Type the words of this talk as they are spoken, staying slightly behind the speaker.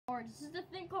Alright, this is the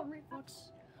thing called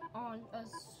Reflex on a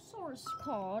source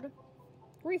called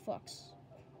Reflex.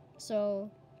 So,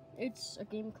 it's a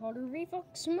game called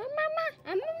Reflex Math.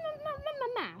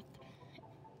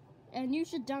 And you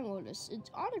should download this.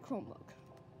 It's on a Chromebook.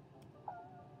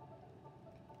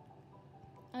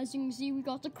 As you can see, we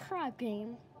got the crab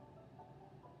game.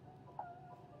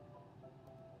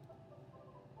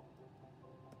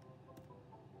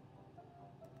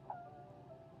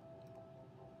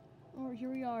 Oh,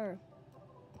 here we are.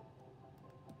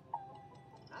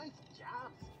 Nice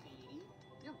job, Speedy.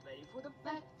 You're ready for the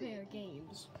Fact Fair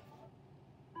games.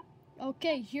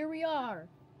 Okay, here we are.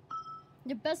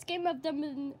 The best game of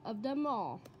them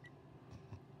all.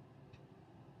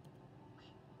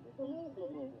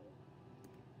 Oh,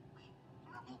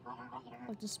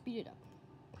 to speed it up.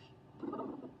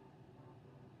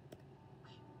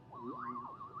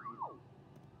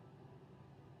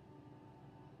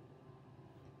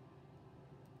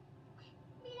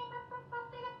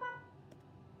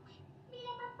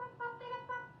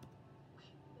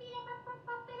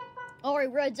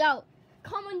 Alright, Red's out.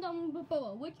 Comment down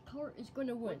below which car is going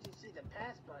to win. Once you see the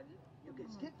pass button, you can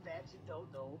skip facts you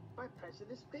don't know by pressing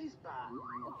the space bar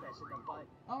or pressing the button.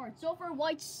 Alright, so for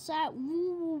white sat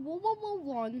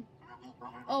 1.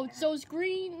 Oh, so it's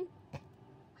green.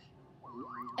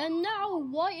 And now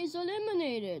white is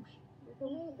eliminated.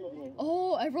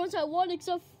 Oh, everyone's at 1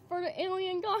 except for the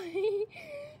alien guy.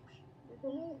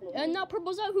 And now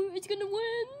purple's out. Who is gonna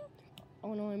win?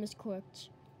 Oh no, I misclicked.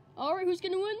 Alright, who's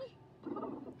gonna win?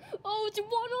 Oh, it's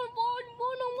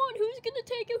 1-on-1. Who's gonna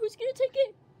take it? Who's gonna take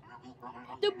it?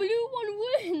 The blue one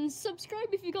wins.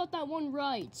 Subscribe if you got that one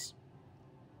right.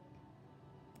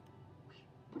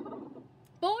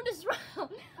 Bonus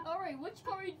round. Alright, which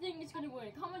car do you think is gonna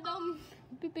win? Comment down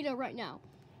below right now.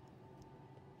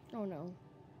 Oh no.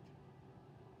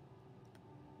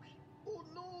 Oh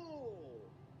no!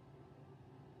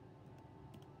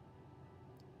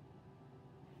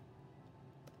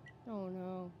 Oh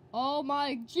no. Oh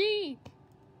my G!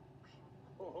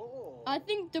 Oh. I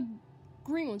think the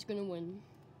green one's gonna win.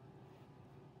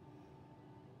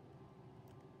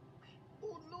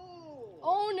 Oh no!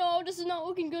 Oh no, this is not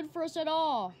looking good for us at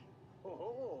all.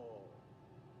 Oh.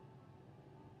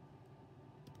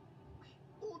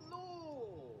 Oh no!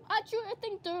 Actually, I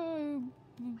think the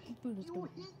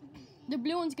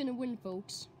blue one's gonna win,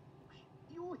 folks.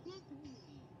 You hit me!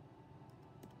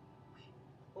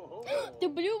 Oh. The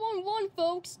blue one won,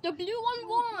 folks. The blue one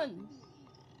won.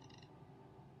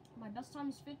 My best time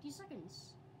is 50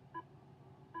 seconds.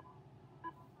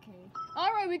 Okay.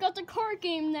 Alright, we got the card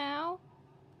game now.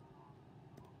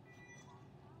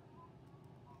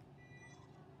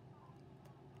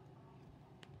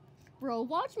 Bro,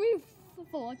 watch me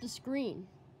fall off the screen.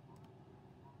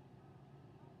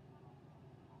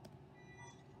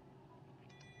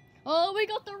 Oh, we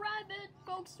got the rabbit,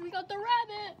 folks. We got the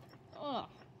rabbit. Ugh.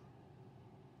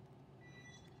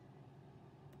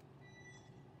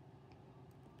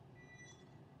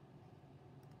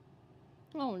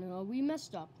 Oh no, we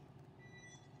messed up.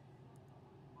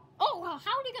 Oh, well,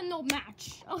 how did I get no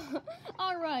match?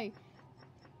 Alright.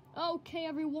 Okay,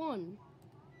 everyone.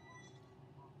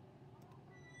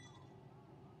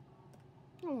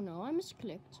 Oh no, I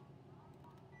misclicked.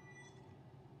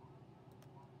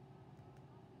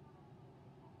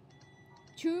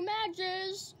 Two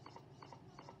matches.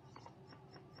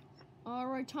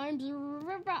 Alright, time's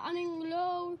running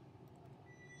low.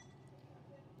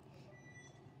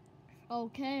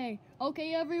 Okay,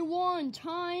 everyone,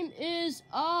 time is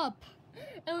up.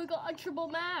 And we got a triple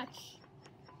match.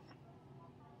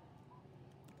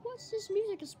 What's this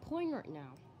music is playing right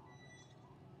now?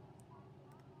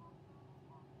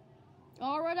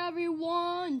 Alright,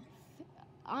 everyone.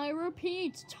 I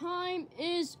repeat, time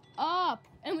is up.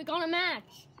 And we got a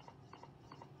match.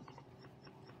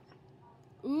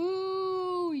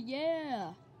 Ooh,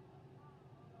 yeah.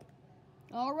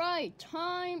 Alright,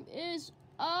 time is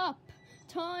up.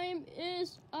 Time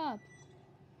is up.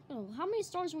 Oh, how many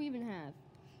stars do we even have?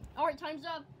 Alright, time's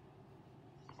up.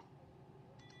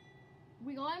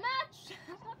 We got a match.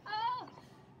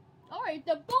 Alright,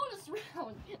 the bonus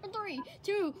round. 3,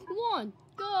 2, 1,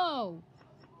 go.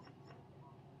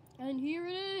 And here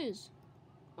it is.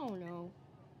 Oh no.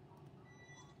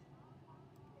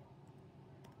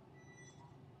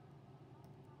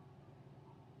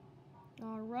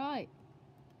 Alright.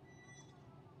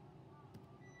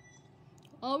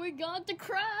 Oh, we got the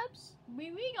crabs.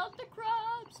 We got the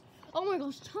crabs. Oh my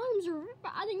gosh, times are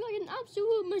adding like an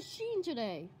absolute machine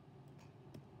today.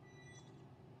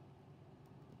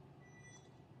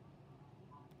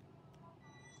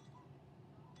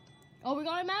 Oh, we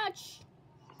got a match.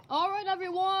 Alright,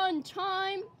 everyone,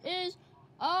 time is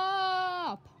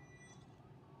up.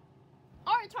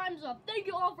 Alright, time's up. Thank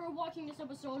you all for watching this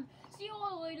episode. See you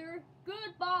all later.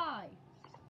 Goodbye.